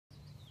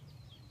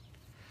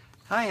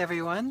Hi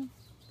everyone.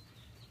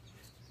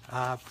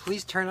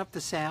 Please turn up the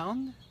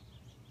sound.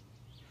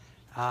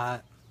 Did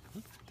I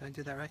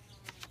do that right?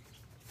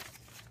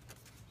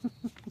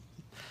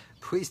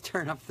 Please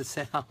turn up the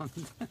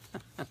sound.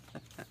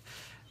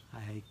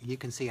 You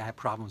can see I have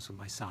problems with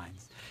my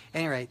signs.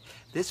 Anyway,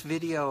 this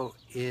video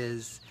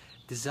is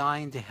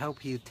designed to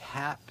help you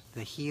tap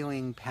the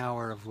healing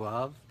power of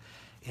love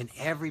in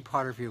every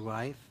part of your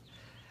life,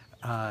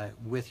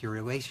 with your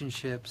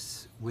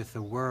relationships, with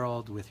the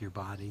world, with your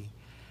body.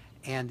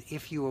 And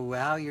if you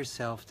allow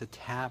yourself to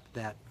tap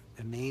that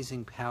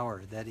amazing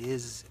power that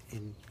is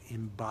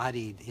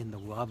embodied in the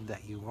love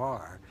that you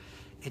are,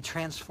 it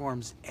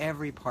transforms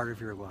every part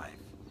of your life.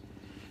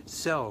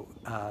 So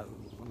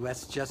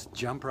let's just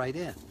jump right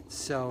in.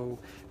 So,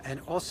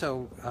 and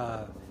also,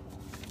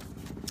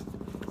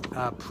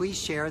 please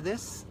share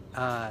this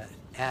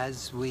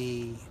as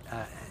we,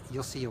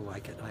 you'll see you'll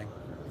like it. I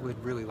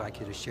would really like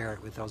you to share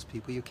it with those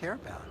people you care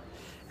about.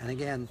 And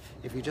again,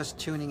 if you're just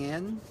tuning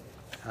in,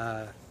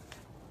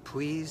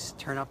 please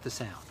turn up the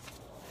sound.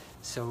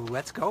 So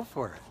let's go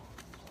for it.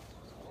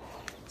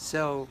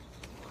 So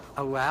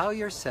allow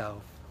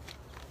yourself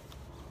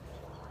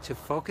to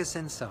focus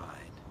inside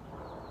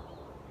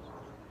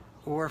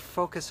or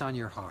focus on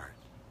your heart.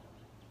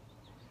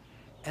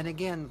 And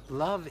again,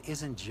 love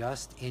isn't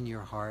just in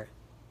your heart,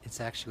 it's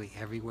actually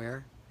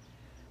everywhere.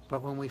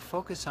 But when we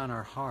focus on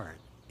our heart,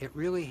 it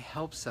really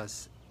helps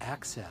us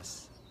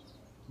access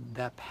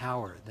that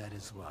power that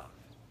is love.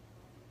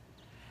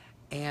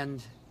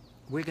 And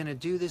we're going to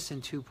do this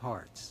in two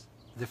parts.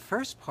 The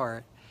first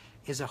part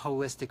is a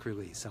holistic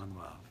release on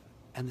love.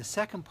 And the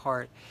second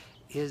part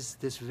is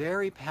this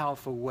very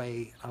powerful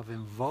way of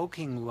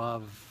invoking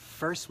love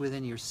first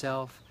within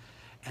yourself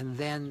and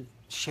then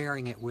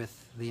sharing it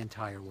with the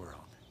entire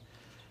world.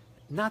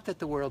 Not that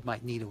the world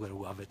might need a little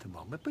love at the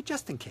moment, but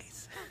just in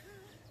case.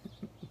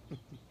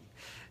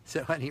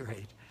 So at any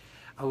rate,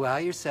 allow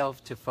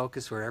yourself to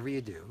focus wherever you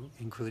do,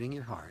 including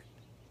your heart.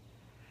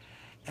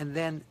 And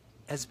then,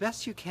 as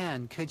best you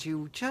can, could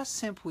you just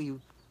simply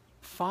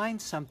find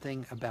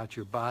something about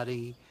your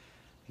body,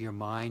 your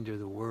mind, or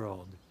the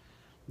world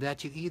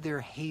that you either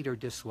hate or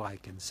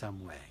dislike in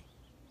some way?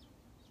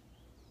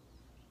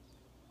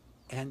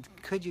 And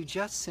could you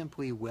just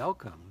simply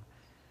welcome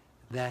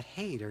that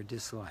hate or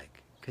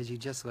dislike? Could you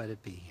just let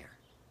it be here?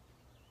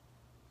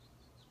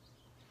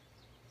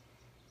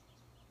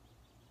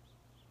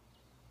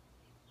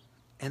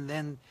 And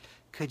then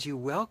could you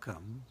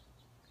welcome,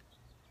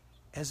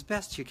 as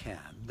best you can,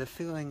 the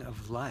feeling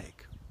of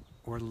like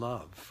or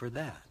love for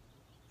that?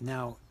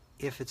 Now,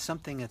 if it's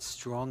something that's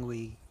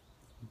strongly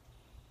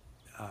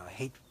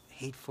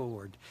hateful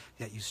or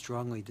that you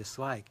strongly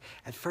dislike,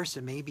 at first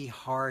it may be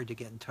hard to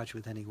get in touch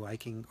with any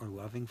liking or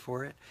loving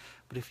for it,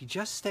 but if you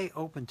just stay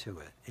open to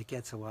it, it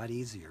gets a lot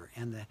easier,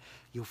 and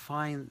you'll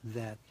find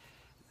that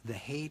the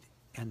hate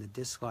and the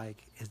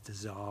dislike is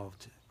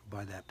dissolved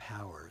by that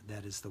power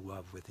that is the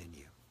love within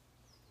you.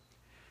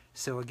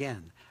 So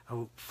again,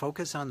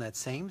 focus on that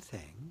same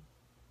thing,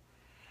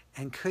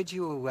 and could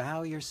you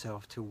allow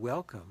yourself to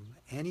welcome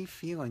any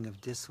feeling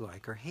of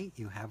dislike or hate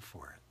you have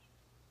for it?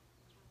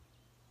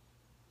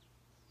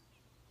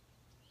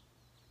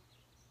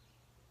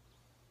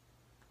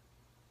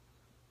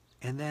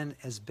 And then,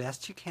 as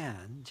best you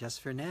can, just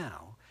for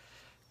now,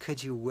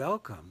 could you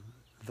welcome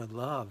the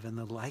love and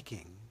the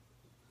liking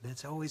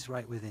that's always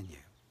right within you?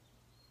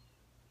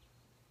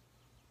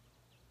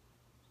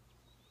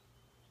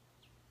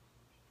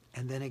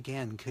 And then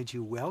again, could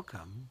you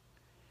welcome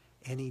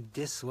any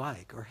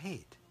dislike or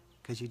hate?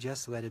 Could you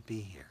just let it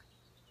be here?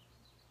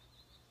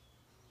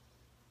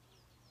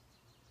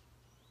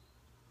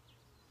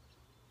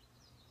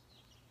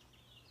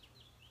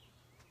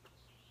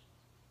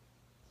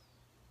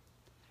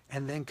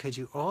 And then could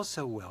you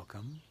also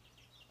welcome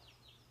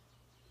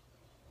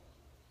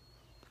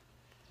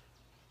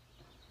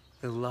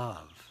the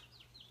love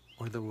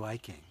or the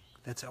liking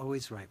that's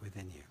always right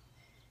within you?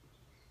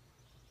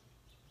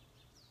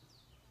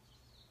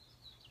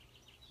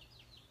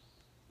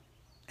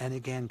 And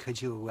again,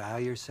 could you allow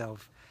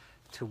yourself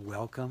to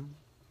welcome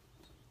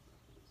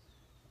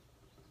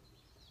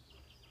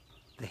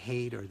the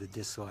hate or the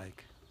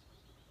dislike?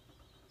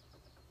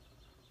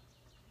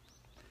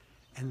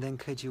 And then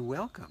could you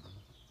welcome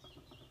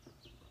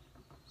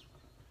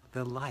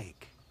the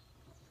like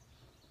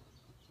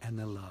and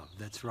the love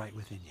that's right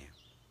within you?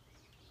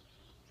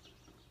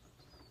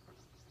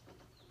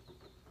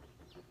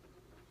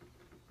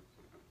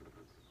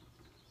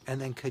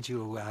 And then could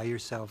you allow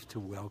yourself to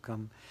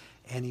welcome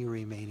any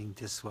remaining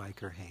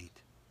dislike or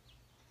hate?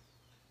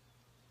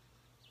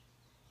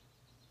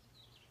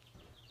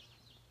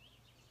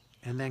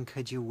 And then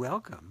could you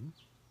welcome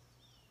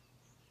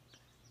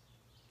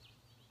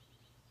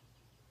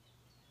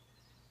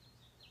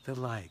the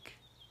like,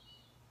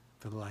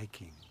 the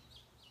liking,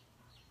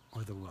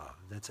 or the love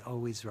that's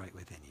always right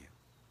within you?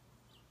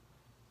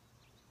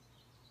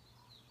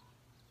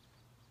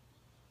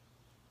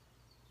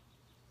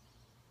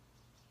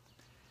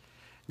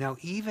 Now,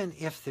 even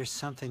if there's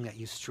something that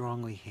you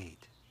strongly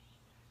hate,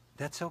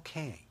 that's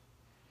okay.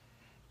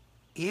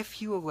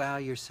 if you allow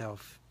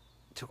yourself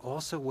to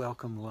also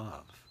welcome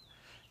love,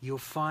 you'll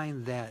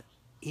find that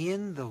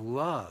in the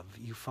love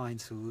you find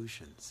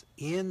solutions.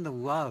 In the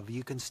love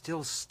you can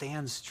still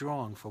stand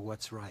strong for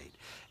what's right.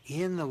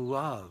 In the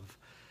love,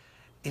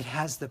 it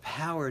has the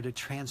power to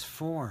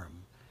transform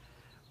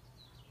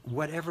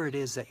whatever it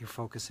is that you're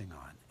focusing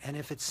on. And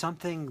if it's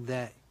something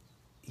that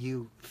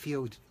you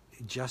feel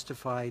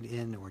justified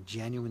in or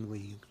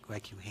genuinely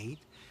like you hate,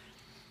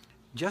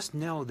 just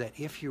know that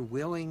if you're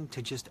willing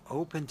to just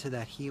open to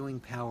that healing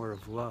power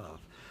of love,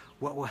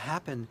 what will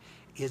happen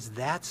is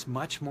that's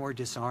much more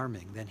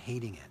disarming than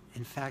hating it.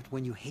 In fact,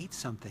 when you hate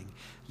something,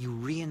 you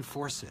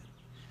reinforce it.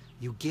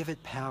 You give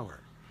it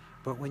power.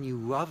 But when you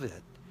love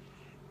it,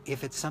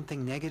 if it's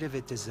something negative,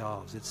 it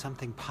dissolves. It's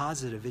something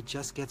positive, it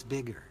just gets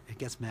bigger. It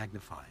gets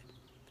magnified.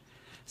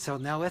 So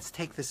now let's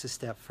take this a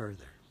step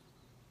further.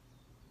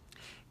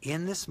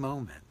 In this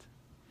moment,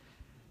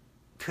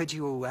 could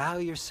you allow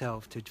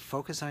yourself to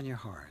focus on your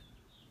heart?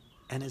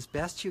 And as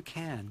best you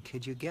can,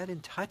 could you get in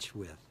touch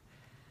with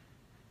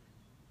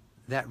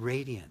that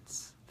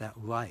radiance,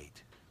 that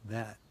light,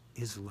 that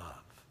is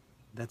love,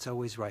 that's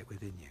always right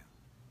within you?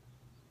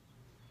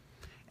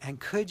 And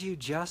could you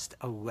just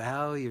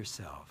allow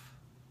yourself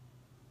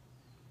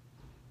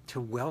to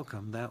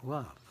welcome that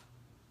love,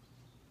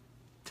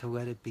 to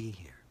let it be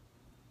here?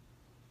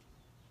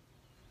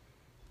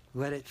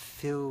 Let it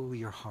fill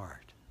your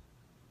heart.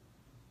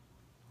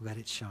 Let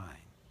it shine.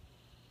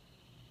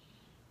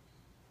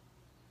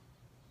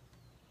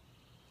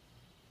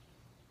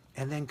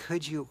 And then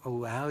could you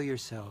allow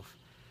yourself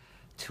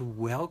to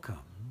welcome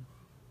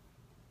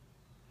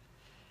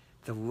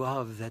the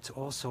love that's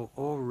also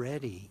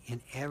already in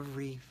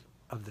every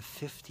of the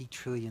 50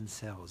 trillion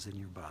cells in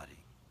your body?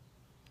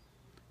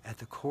 At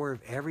the core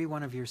of every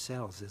one of your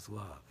cells is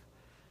love.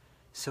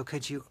 So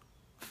could you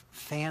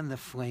fan the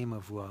flame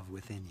of love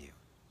within you?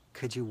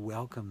 Could you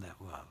welcome that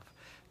love?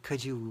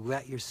 Could you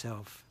let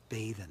yourself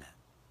bathe in it?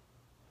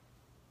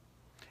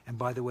 And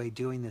by the way,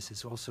 doing this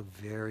is also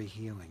very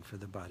healing for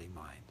the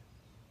body-mind.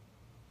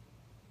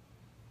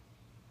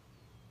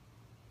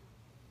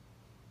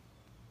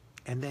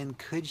 And then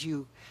could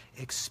you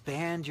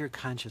expand your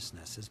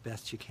consciousness as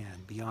best you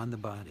can beyond the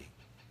body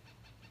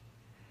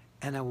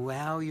and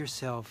allow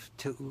yourself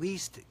to at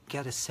least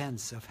get a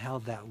sense of how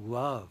that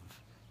love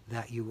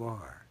that you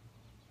are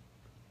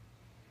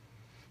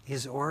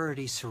is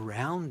already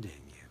surrounding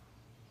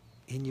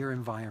you in your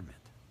environment,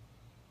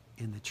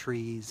 in the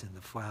trees and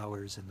the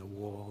flowers and the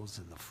walls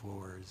and the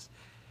floors,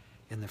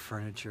 in the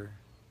furniture,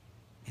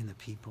 in the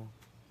people.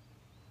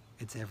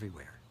 It's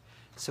everywhere.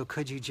 So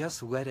could you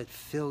just let it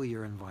fill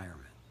your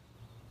environment?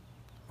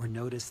 Or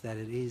notice that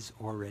it is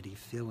already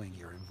filling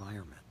your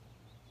environment.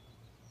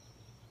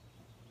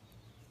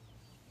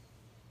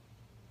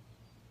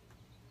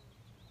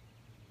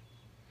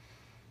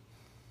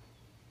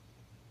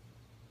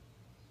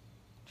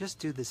 Just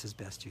do this as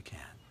best you can.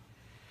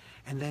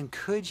 And then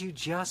could you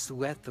just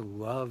let the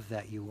love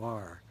that you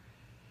are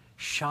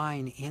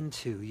shine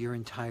into your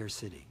entire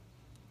city?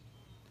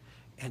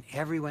 And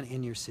everyone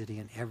in your city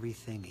and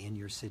everything in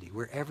your city,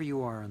 wherever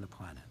you are on the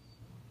planet.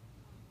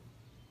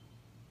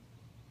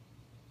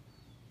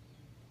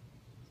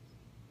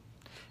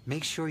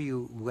 Make sure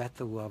you let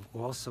the love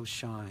also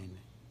shine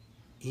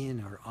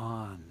in or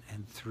on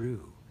and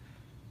through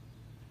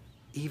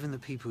even the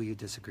people you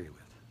disagree with.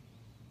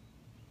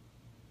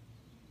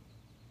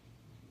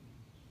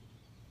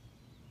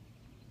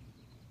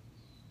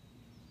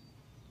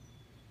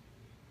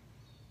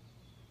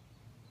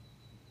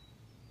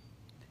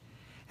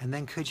 And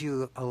then could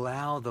you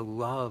allow the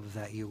love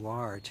that you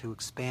are to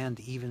expand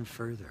even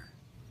further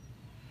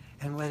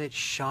and let it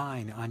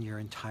shine on your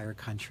entire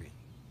country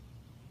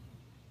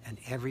and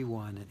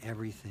everyone and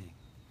everything,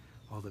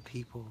 all the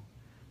people,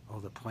 all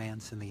the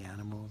plants and the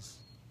animals,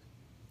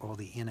 all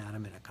the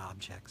inanimate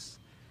objects.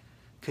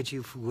 Could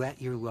you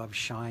let your love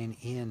shine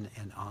in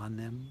and on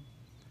them?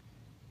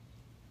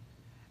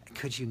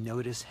 Could you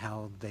notice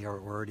how they are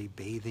already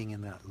bathing in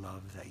that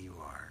love that you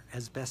are,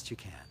 as best you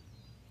can?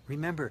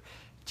 Remember,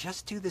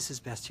 just do this as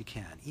best you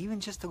can. Even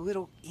just a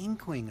little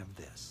inkling of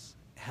this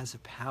has a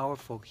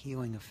powerful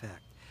healing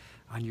effect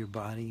on your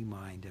body,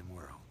 mind, and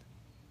world.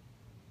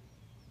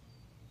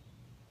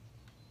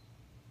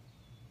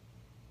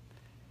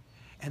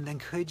 And then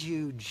could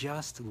you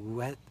just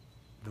let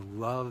the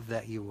love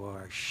that you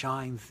are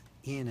shine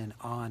in and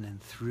on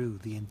and through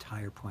the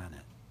entire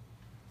planet?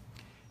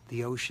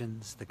 The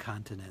oceans, the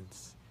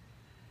continents,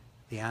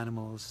 the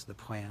animals, the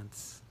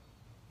plants,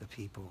 the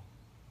people,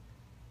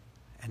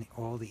 and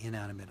all the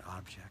inanimate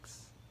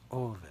objects,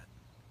 all of it.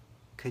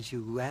 Could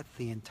you let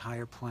the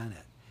entire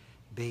planet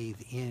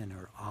bathe in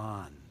or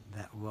on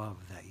that love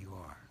that you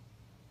are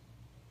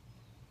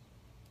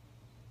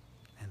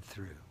and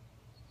through?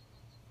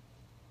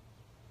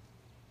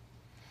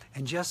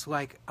 And just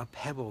like a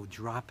pebble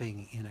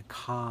dropping in a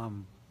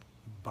calm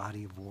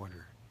body of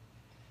water,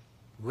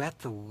 let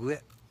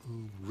the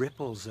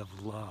ripples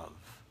of love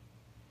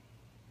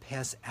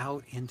pass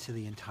out into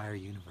the entire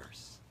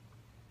universe.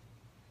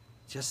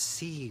 Just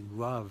see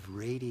love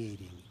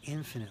radiating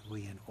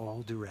infinitely in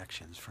all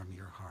directions from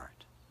your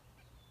heart.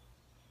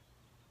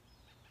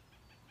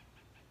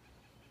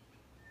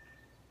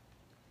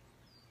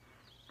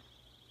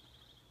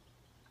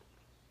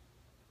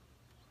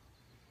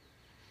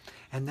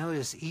 And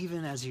notice,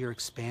 even as you're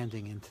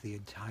expanding into the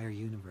entire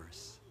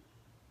universe,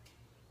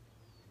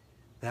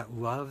 that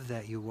love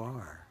that you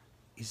are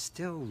is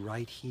still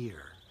right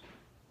here,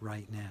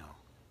 right now.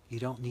 You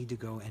don't need to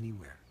go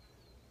anywhere.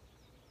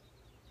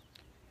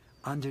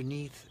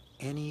 Underneath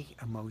any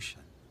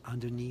emotion,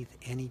 underneath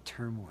any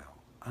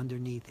turmoil,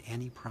 underneath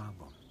any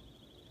problem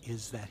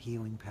is that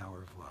healing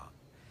power of love.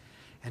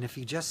 And if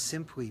you just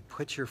simply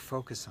put your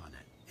focus on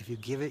it, if you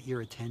give it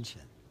your attention,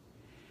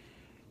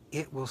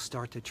 it will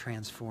start to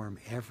transform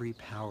every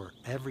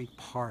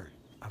part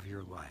of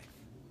your life.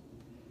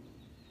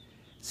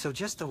 So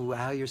just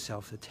allow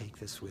yourself to take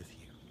this with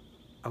you.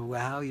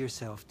 Allow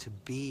yourself to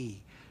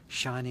be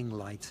shining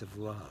lights of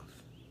love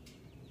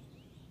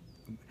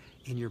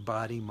in your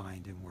body,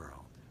 mind, and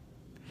world.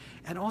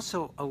 And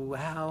also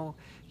allow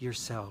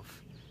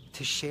yourself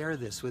to share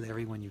this with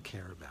everyone you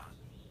care about.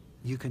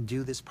 You can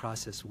do this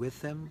process with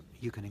them.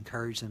 You can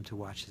encourage them to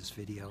watch this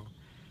video.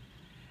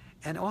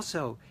 And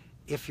also,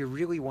 if you're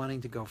really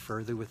wanting to go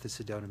further with the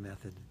Sedona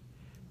method,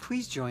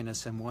 please join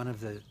us in one of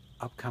the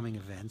upcoming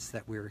events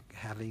that we're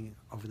having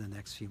over the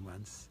next few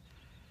months.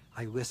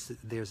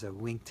 There's a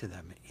link to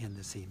them in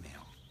this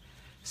email.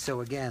 So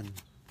again,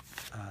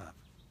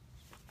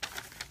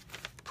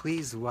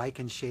 please like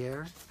and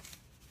share,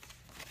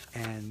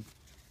 and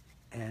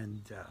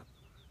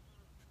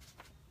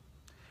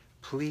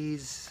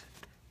please,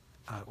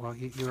 well,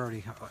 you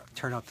already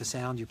turn up the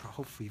sound.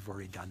 Hopefully you've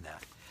already done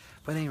that.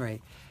 But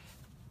anyway,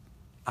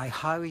 I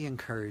highly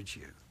encourage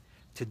you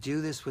to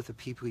do this with the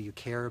people you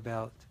care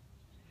about,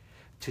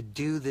 to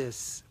do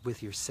this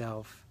with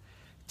yourself,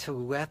 to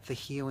let the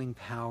healing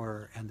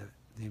power and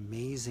the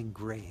amazing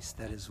grace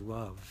that is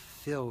love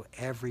fill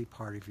every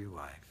part of your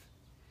life.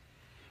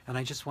 And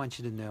I just want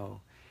you to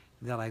know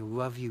that I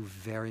love you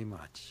very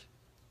much,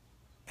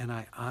 and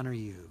I honor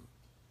you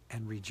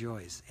and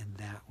rejoice in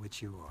that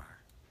which you are.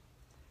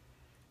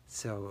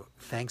 So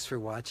thanks for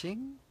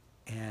watching,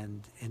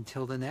 and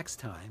until the next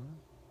time,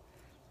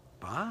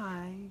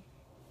 bye.